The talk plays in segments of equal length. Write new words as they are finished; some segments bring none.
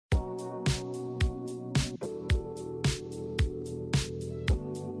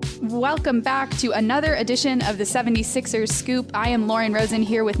Welcome back to another edition of the 76ers Scoop. I am Lauren Rosen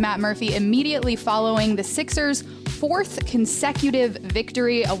here with Matt Murphy, immediately following the Sixers' fourth consecutive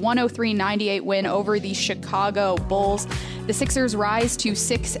victory, a 103-98 win over the Chicago Bulls. The Sixers rise to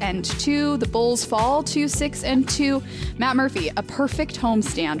 6-2. The Bulls fall to 6-2. Matt Murphy, a perfect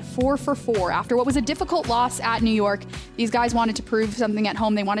homestand, 4 for 4. After what was a difficult loss at New York, these guys wanted to prove something at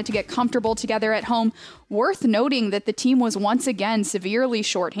home. They wanted to get comfortable together at home. Worth noting that the team was once again severely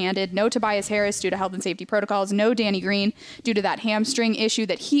shorthanded. No Tobias Harris due to health and safety protocols. No Danny Green due to that hamstring issue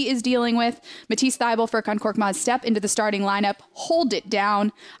that he is dealing with. Matisse Thybulle, Furkan Korkmaz step into the starting lineup, hold it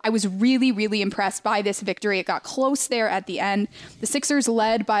down. I was really, really impressed by this victory. It got close there at the end. The Sixers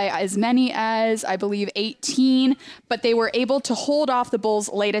led by as many as, I believe, 18, but they were able to hold off the Bulls'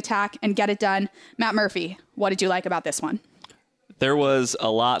 late attack and get it done. Matt Murphy, what did you like about this one? There was a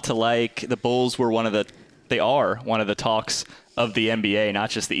lot to like. The Bulls were one of the talks of the NBA, not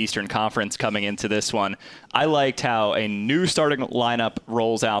just the Eastern Conference coming into this one. I liked how a new starting lineup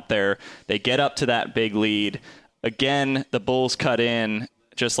rolls out there. They get up to that big lead. Again, the Bulls cut in,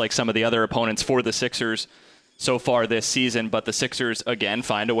 just like some of the other opponents for the Sixers so far this season, but the Sixers, again,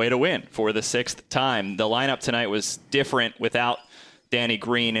 find a way to win for the sixth time. The lineup tonight was different without Danny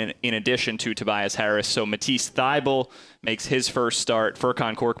Green in addition to Tobias Harris. So Matisse Thybulle makes his first start.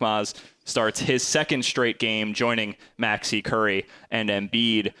 Furkan Korkmaz starts his second straight game, joining Maxey Curry, and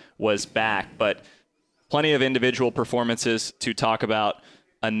Embiid was back. But plenty of individual performances to talk about.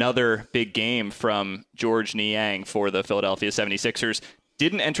 Another big game from Georges Niang for the Philadelphia 76ers.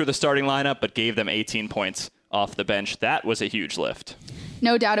 Didn't enter the starting lineup, but gave them 18 points off the bench. That was a huge lift.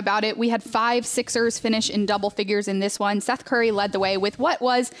 No doubt about it. We had 5 Sixers finish in double figures in this one. Seth Curry led the way with what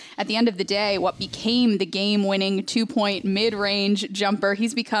was, at the end of the day, what became the game-winning 2-point mid-range jumper.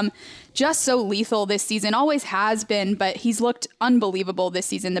 He's become just so lethal this season, always has been, but he's looked unbelievable this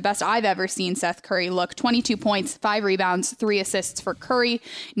season. The best I've ever seen Seth Curry look. 22 points, 5 rebounds, 3 assists for Curry.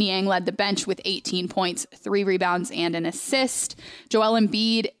 Niang led the bench with 18 points, 3 rebounds, and an assist. Joel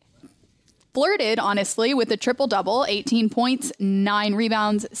Embiid flirted, honestly, with a triple-double, 18 points, 9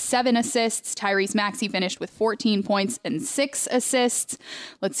 rebounds, 7 assists. Tyrese Maxey finished with 14 points and 6 assists.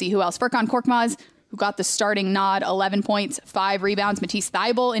 Let's see who else. Furkan Korkmaz, who got the starting nod, 11 points, 5 rebounds. Matisse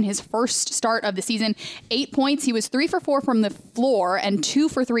Thybulle in his first start of the season, 8 points. He was 3 for 4 from the floor and 2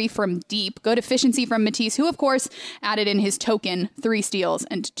 for 3 from deep. Good efficiency from Matisse, who, of course, added in his token 3 steals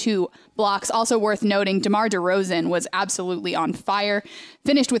and 2 blocks. Also worth noting, DeMar DeRozan was absolutely on fire.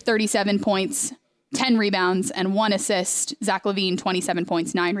 Finished with 37 points, 10 rebounds, and 1 assist. Zach LaVine, 27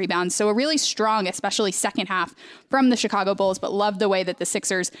 points, 9 rebounds. So a really strong, especially second half from the Chicago Bulls, but loved the way that the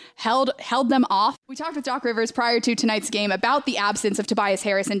Sixers held them off. We talked with Doc Rivers prior to tonight's game about the absence of Tobias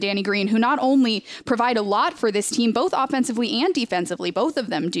Harris and Danny Green, who not only provide a lot for this team, both offensively and defensively, both of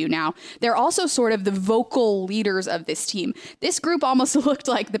them do now. They're also sort of the vocal leaders of this team. This group almost looked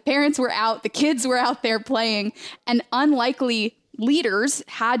like the parents were out, the kids were out there playing, and unlikely leaders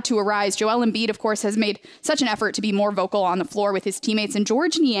had to arise. Joel Embiid, of course, has made such an effort to be more vocal on the floor with his teammates, and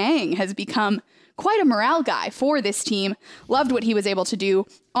Georges Niang has become quite a morale guy for this team. Loved what he was able to do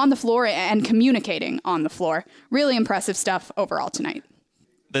on the floor and communicating on the floor. Really impressive stuff overall tonight.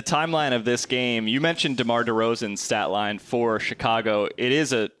 The timeline of this game, you mentioned DeMar DeRozan's stat line for Chicago. It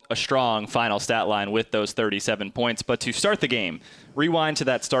is a strong final stat line with those 37 points. But to start the game, rewind to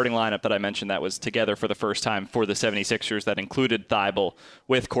that starting lineup that I mentioned that was together for the first time for the 76ers that included Thybulle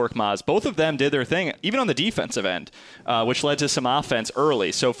with Korkmaz. Both of them did their thing, even on the defensive end, which led to some offense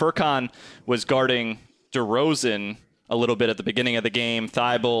early. So Furkan was guarding DeRozan a little bit at the beginning of the game.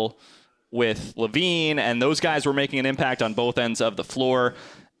 Thybulle with LaVine, and those guys were making an impact on both ends of the floor,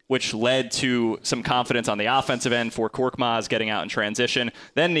 which led to some confidence on the offensive end for Korkmaz getting out in transition.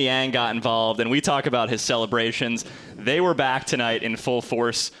 Then Niang got involved, and we talk about his celebrations. They were back tonight in full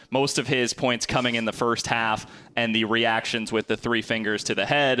force, most of his points coming in the first half, and the reactions with the 3 fingers to the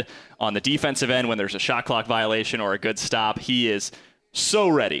head. On the defensive end, when there's a shot clock violation or a good stop, he is so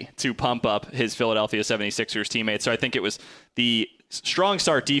ready to pump up his Philadelphia 76ers teammates. So I think it was the strong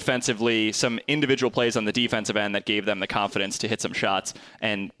start defensively, some individual plays on the defensive end that gave them the confidence to hit some shots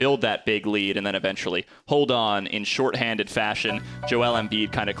and build that big lead, and then eventually hold on in shorthanded fashion. Joel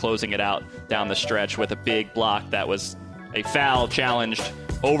Embiid kind of closing it out down the stretch with a big block that was a foul challenged,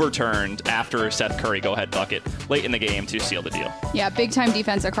 overturned after Seth Curry go-ahead bucket late in the game to seal the deal. Yeah, big-time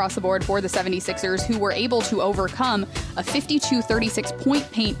defense across the board for the 76ers, who were able to overcome a 52-36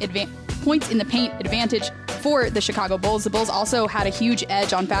 point paint points in the paint advantage for the Chicago Bulls. The Bulls also had a huge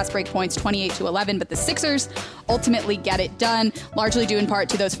edge on fast break points, 28-11, but the Sixers ultimately get it done, largely due in part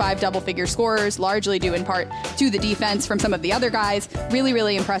to those 5 double-figure scorers, largely due in part to the defense from some of the other guys. Really,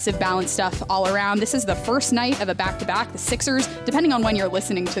 really impressive, balanced stuff all around. This is the first night of a back-to-back. The Sixers, depending on when you're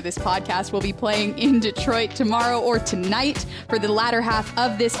listening to this podcast, will be playing in Detroit tomorrow or tonight for the latter half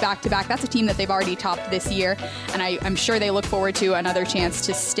of this back-to-back. That's a team that they've already topped this year, and I'm sure they look forward to another chance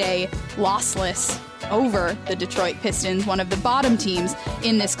to stay lossless over the Detroit Pistons, one of the bottom teams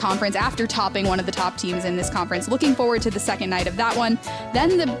in this conference, after topping one of the top teams in this conference. Looking forward to the second night of that one.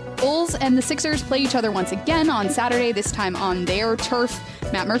 Then the Bulls and the Sixers play each other once again on Saturday, this time on their turf.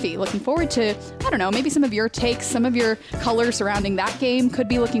 Matt Murphy, looking forward to, I don't know, maybe some of your takes, some of your color surrounding that game. Could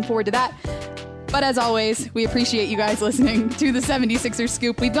be looking forward to that. But as always, we appreciate you guys listening to the 76ers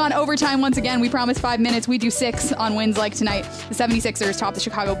Scoop. We've gone overtime once again. We promised 5 minutes. We do 6 on wins like tonight. The 76ers top the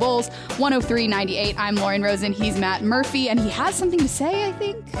Chicago Bulls, 103-98. I'm Lauren Rosen. He's Matt Murphy, and he has something to say, I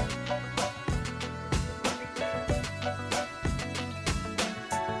think.